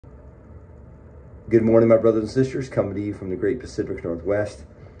Good morning, my brothers and sisters, coming to you from the great Pacific Northwest.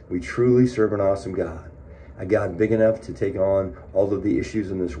 We truly serve an awesome God, a God big enough to take on all of the issues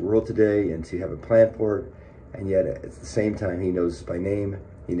in this world today and to have a plan for it. And yet at the same time, he knows us by name.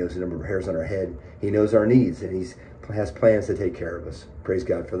 He knows the number of hairs on our head. He knows our needs, and he has plans to take care of us. Praise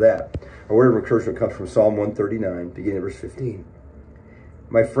God for that. Our word of encouragement comes from Psalm 139, beginning at verse 15.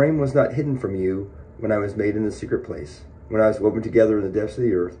 My frame was not hidden from you when I was made in the secret place, when I was woven together in the depths of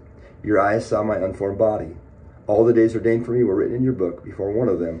the earth. Your eyes saw my unformed body. All the days ordained for me were written in your book before one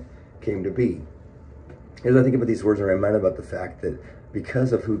of them came to be. As I think about these words, I'm reminded about the fact that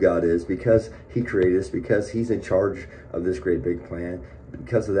because of who God is, because he created us, because he's in charge of this great big plan,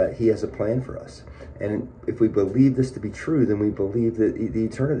 because of that, he has a plan for us. And if we believe this to be true, then we believe that the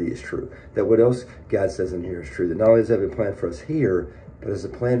eternity is true, that what else God says in here is true, that not only does he have a plan for us here, but has a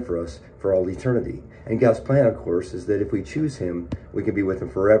plan for us for all eternity. And God's plan, of course, is that if we choose him, we can be with him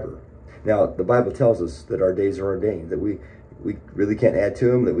forever. Now, the Bible tells us that our days are ordained, that we really can't add to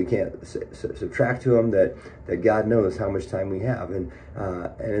them, that we can't subtract to them, that God knows how much time we have. And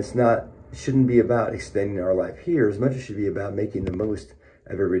it shouldn't be about extending our life here as much as it should be about making the most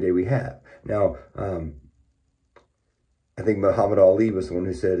of every day we have. Now, I think Muhammad Ali was the one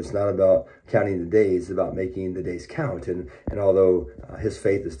who said it's not about counting the days, it's about making the days count. And although his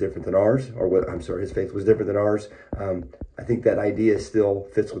faith is different than ours, his faith was different than ours, I think that idea still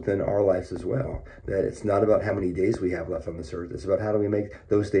fits within our lives as well. That it's not about how many days we have left on this earth, it's about how do we make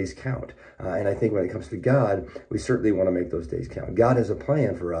those days count. And I think when it comes to God, we certainly want to make those days count. God has a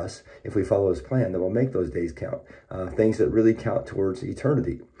plan for us, if we follow his plan, that will make those days count. Things that really count towards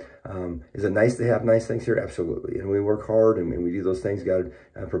eternity. Is it nice to have nice things here? Absolutely. And we work hard and we do those things. God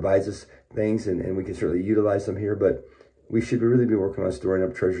provides us things and we can certainly utilize them here, but we should really be working on storing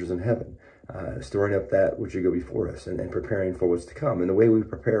up treasures in heaven, storing up that which will go before us and preparing for what's to come. And the way we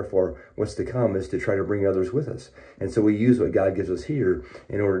prepare for what's to come is to try to bring others with us. And so we use what God gives us here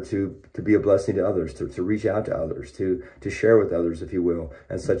in order to be a blessing to others, to reach out to others, to share with others, if you will,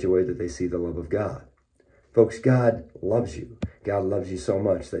 in such a way that they see the love of God. Folks, God loves you. God loves you so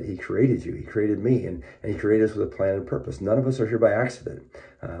much that he created you. He created me, and he created us with a plan and purpose. None of us are here by accident.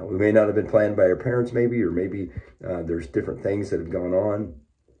 We may not have been planned by our parents maybe, or maybe there's different things that have gone on,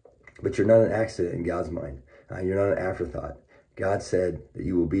 but you're not an accident in God's mind. You're not an afterthought. God said that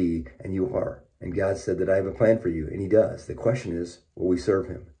you will be, and you are. And God said that I have a plan for you, and he does. The question is, will we serve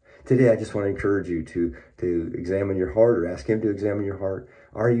him? Today, I just want to encourage you to examine your heart, or ask him to examine your heart.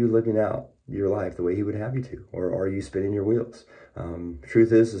 Are you living out your life the way he would have you to, or are you spinning your wheels?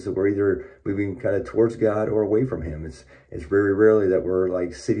 Truth is that we're either moving kind of towards God or away from him. It's very rarely that we're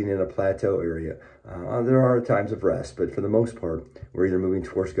like sitting in a plateau area. There are times of rest, but for the most part, we're either moving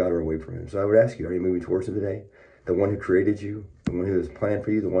towards God or away from him. So I would ask you, are you moving towards him today? The one who created you, the one who has planned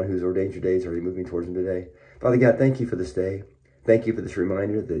for you, the one who's ordained your days, are you moving towards him today? Father God, thank you for this day. Thank you for this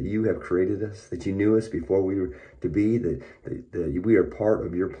reminder that you have created us, that you knew us before we were to be, that we are part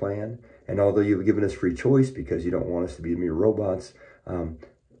of your plan. And although you've given us free choice because you don't want us to be mere robots,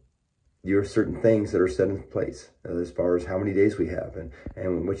 there are certain things that are set in place as far as how many days we have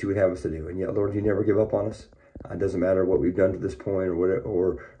and what you would have us to do. And yet, Lord, you never give up on us. It doesn't matter what we've done to this point or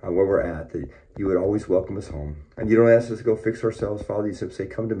where we're at, that you would always welcome us home. And you don't ask us to go fix ourselves, Father. You simply say,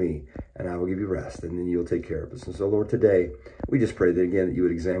 come to me and I will give you rest, and then you'll take care of us. And so, Lord, today, we just pray that, again, that you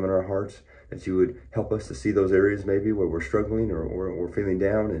would examine our hearts, that you would help us to see those areas maybe where we're struggling or we're feeling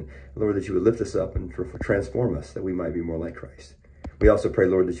down. And, Lord, that you would lift us up and transform us, that we might be more like Christ. We also pray,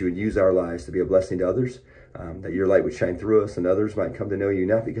 Lord, that you would use our lives to be a blessing to others, that your light would shine through us and others might come to know you,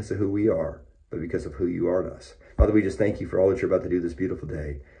 not because of who we are, but because of who you are to us. Father, we just thank you for all that you're about to do this beautiful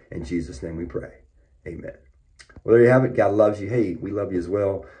day. In Jesus' name we pray. Amen. Well, there you have it. God loves you. Hey, we love you as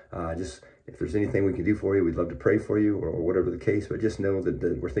well. Just if there's anything we can do for you, we'd love to pray for you or whatever the case. But just know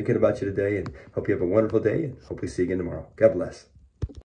that we're thinking about you today and hope you have a wonderful day and hopefully see you again tomorrow. God bless.